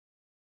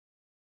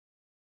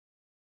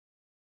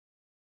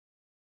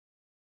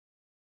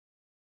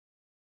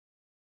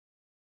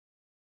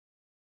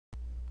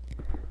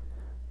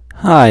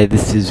Hi,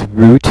 this is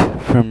Root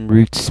from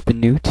Root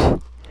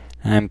Spinoot.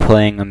 I'm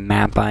playing a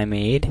map I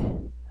made,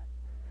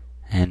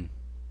 and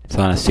it's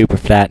on a super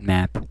flat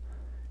map.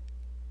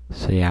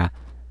 So yeah,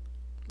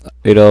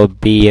 it'll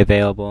be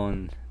available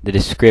in the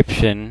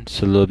description,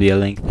 so there'll be a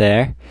link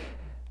there.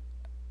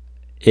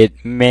 You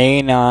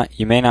may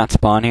not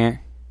spawn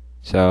here,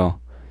 so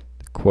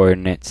the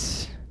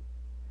coordinates,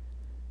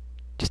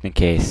 just in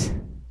case.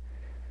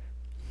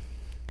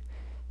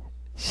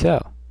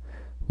 So,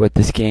 what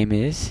this game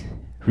is,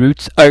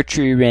 Root's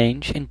Archery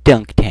Range and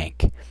Dunk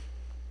Tank.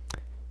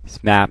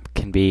 This map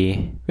can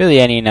be really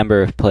any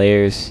number of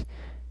players.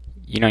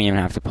 You don't even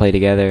have to play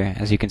together.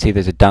 As you can see,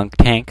 there's a dunk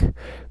tank,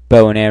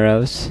 bow and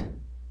arrows,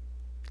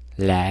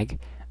 lag,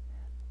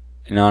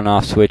 an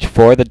on-off switch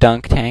for the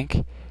dunk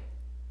tank,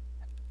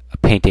 a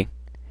painting,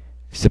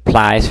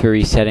 supplies for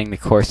resetting the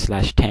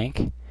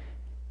course/tank.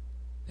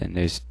 Then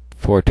there's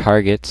 4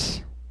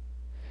 targets.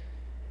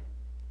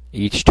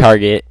 Each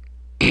target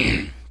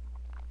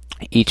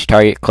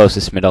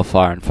closest, middle,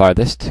 far, and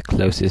farthest.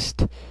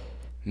 Closest,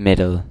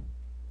 middle,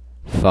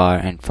 far,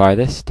 and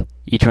farthest.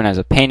 Each one has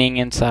a painting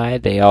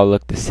inside. They all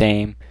look the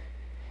same.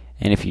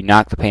 And if you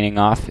knock the painting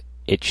off,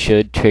 it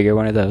should trigger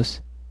one of those.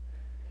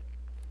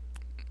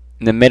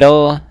 The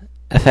middle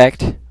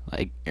effect,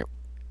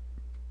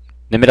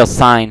 the middle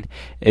sign,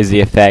 is the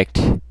effect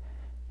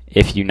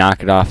if you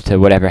knock it off to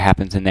whatever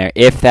happens in there.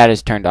 If that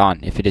is turned on.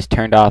 If it is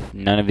turned off,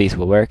 none of these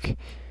will work.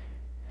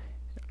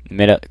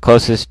 Middle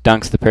closest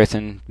dunks the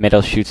person,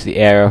 middle shoots the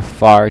arrow,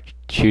 far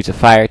shoots a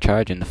fire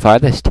charge, and the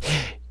farthest,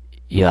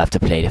 you'll have to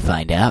play to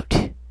find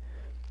out.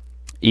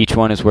 Each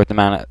one is worth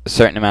a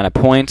certain amount of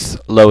points.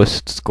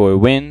 Lowest score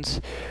wins.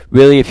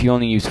 Really, if you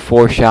only use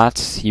 4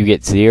 shots, you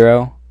get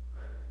 0.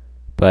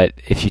 But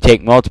if you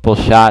take multiple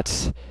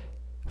shots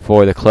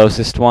for the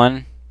closest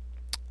one,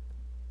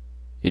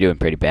 you're doing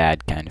pretty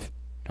bad, kind of.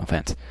 No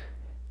offense.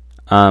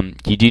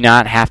 You do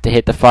not have to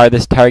hit the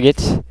farthest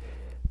targets,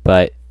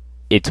 but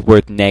it's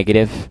worth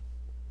negative.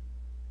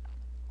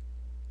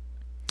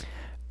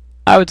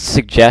 I would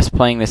suggest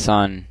playing this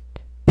on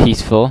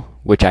peaceful,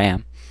 which I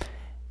am.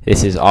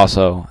 This is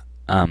also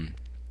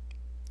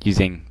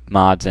using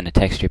mods and a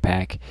texture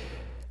pack.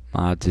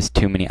 Mods is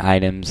too many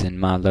items in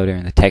mod loader,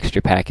 and the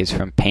texture pack is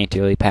from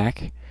Painterly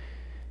Pack.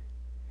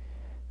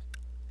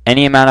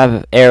 Any amount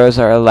of arrows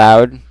are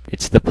allowed.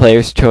 It's the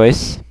player's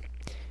choice.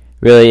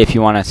 Really, if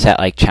you want to set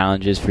like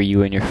challenges for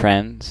you and your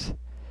friends.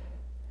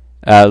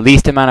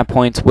 Least amount of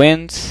points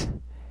wins.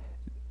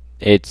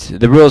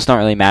 The rules don't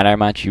really matter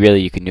much.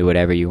 You can do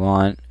whatever you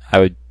want. I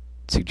would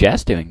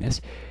suggest doing this.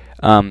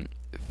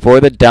 For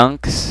the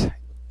dunks,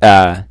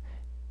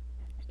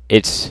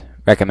 it's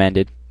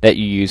recommended that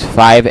you use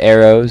 5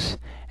 arrows,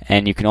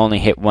 and you can only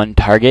hit 1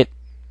 target,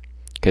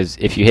 because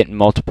if you hit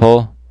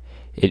multiple,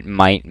 it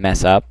might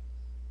mess up,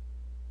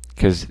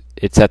 because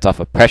it sets off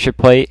a pressure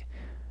plate,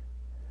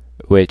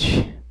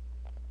 which,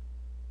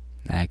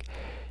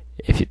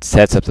 if it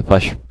sets up the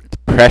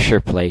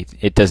pressure plate,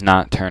 it does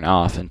not turn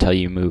off until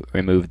you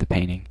remove the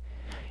painting.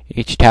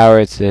 Each tower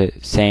is the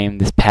same.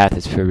 This path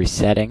is for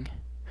resetting.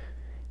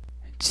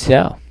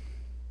 So,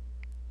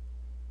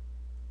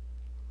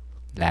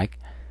 lag.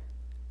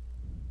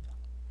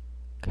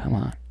 Come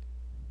on.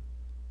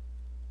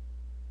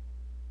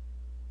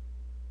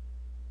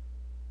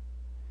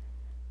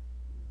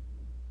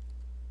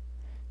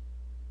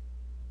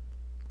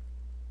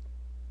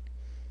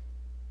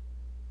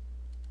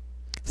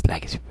 This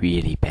lag is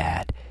really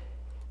bad.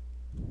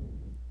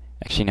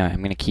 Actually, no, I'm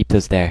going to keep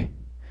those there.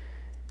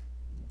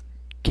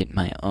 Get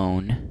my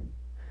own.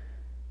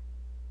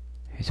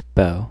 Here's a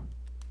bow.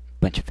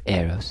 Bunch of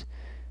arrows.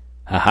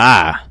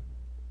 Aha!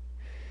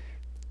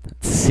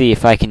 Let's see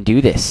if I can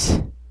do this.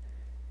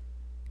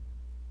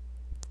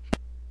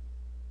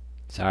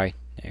 Sorry,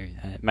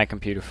 my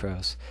computer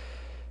froze.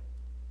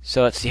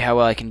 So let's see how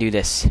well I can do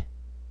this.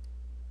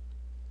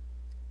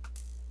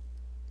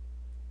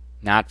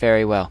 Not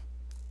very well.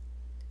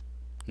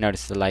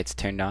 Notice the lights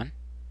turned on.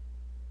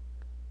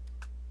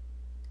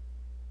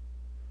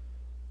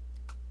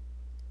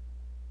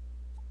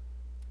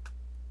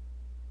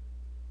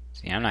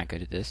 See, I'm not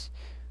good at this.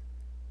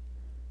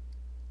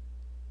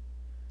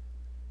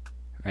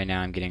 Right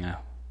now I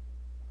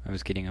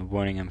was getting a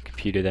warning on my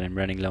computer that I'm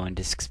running low on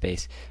disk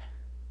space.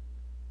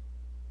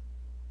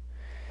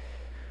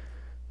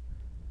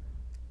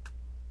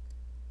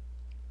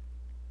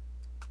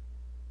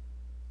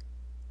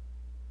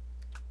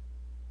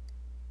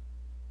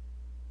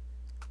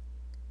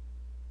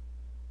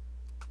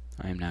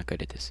 I am not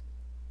good at this.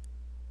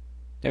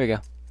 There we go.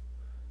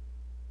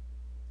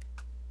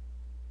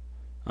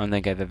 I don't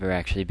think I've ever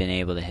actually been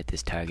able to hit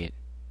this target.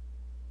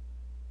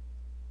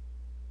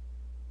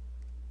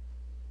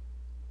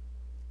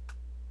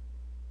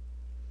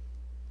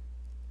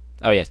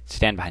 Oh yes,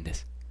 stand behind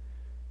this.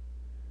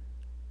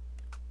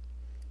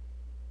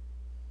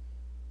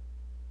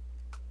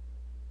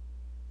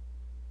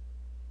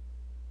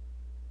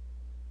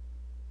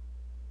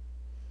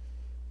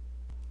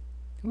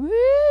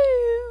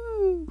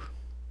 Woo!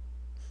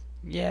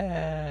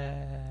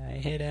 Yeah, I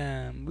hit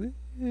him.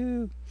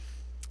 Woo!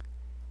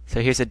 So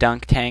here's a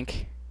dunk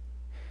tank.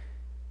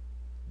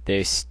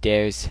 There's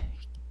stairs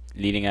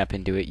leading up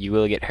into it. You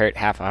will get hurt.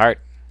 Half a heart.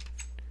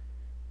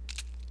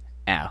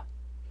 Ow.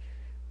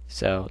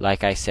 So,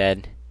 like I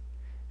said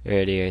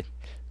earlier,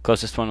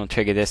 closest one will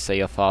trigger this, so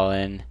you'll fall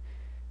in.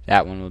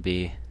 That one will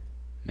be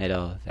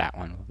middle. That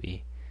one will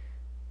be...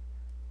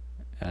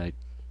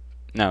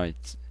 no,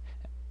 it's...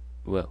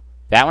 Whoa.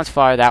 That one's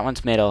far, that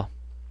one's middle.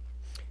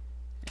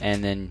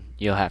 And then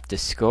you'll have to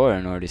score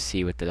in order to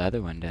see what the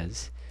other one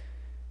does.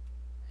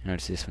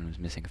 Notice this one was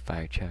missing a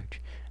fire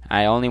charge.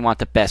 I only want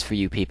the best for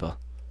you people.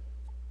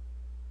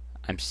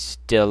 I'm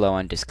still low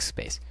on disk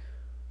space.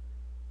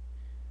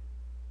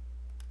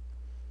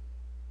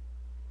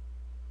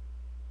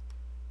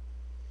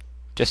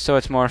 Just so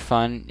it's more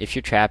fun, if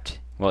you're trapped,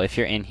 well, if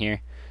you're in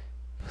here,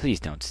 please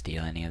don't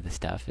steal any of the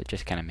stuff. It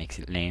just kind of makes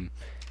it lame.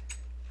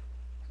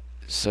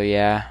 So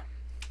yeah.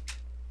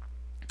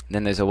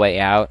 Then there's a way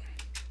out.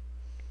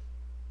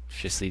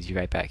 Which just leads you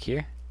right back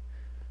here.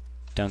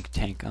 Dunk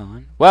tank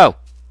on. Whoa!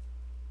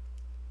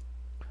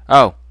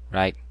 Oh,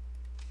 right.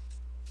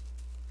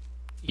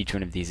 Each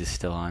one of these is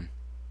still on.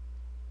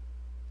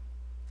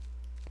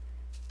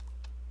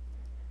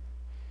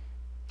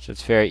 So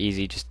it's very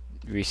easy. Just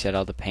reset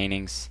all the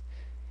paintings.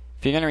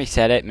 If you're going to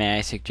reset it, may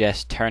I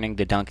suggest turning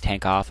the dunk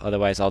tank off.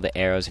 Otherwise, all the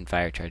arrows and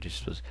fire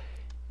charges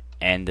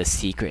and the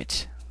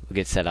secret will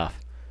get set off.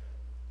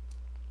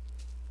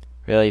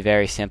 Really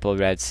very simple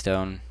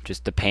redstone.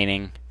 Just the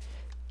painting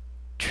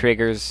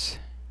triggers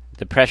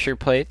the pressure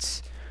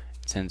plates.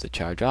 It sends the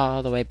charge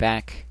all the way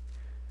back.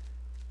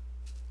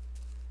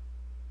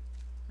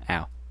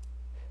 Ow.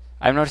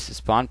 I've noticed the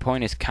spawn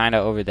point is kind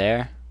of over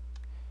there.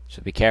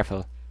 So be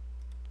careful.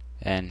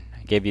 And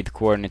I gave you the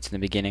coordinates in the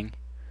beginning.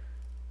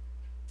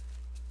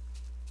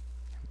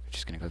 We're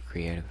just going to go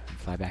creative and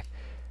fly back.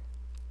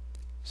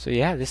 So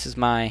yeah, this is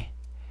my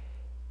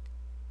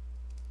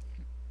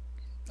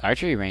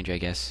archery range, I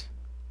guess.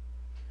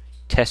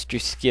 Test your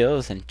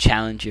skills and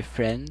challenge your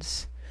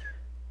friends.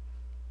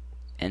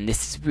 And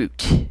this is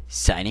Root,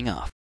 signing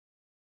off.